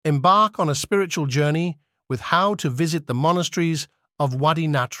Embark on a spiritual journey with how to visit the monasteries of Wadi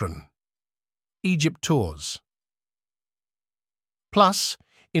Natrun. Egypt Tours. Plus,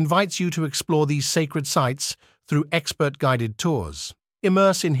 invites you to explore these sacred sites through expert-guided tours.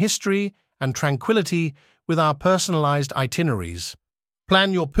 Immerse in history and tranquility with our personalized itineraries.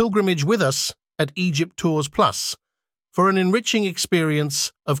 Plan your pilgrimage with us at Egypt Tours Plus for an enriching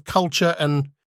experience of culture and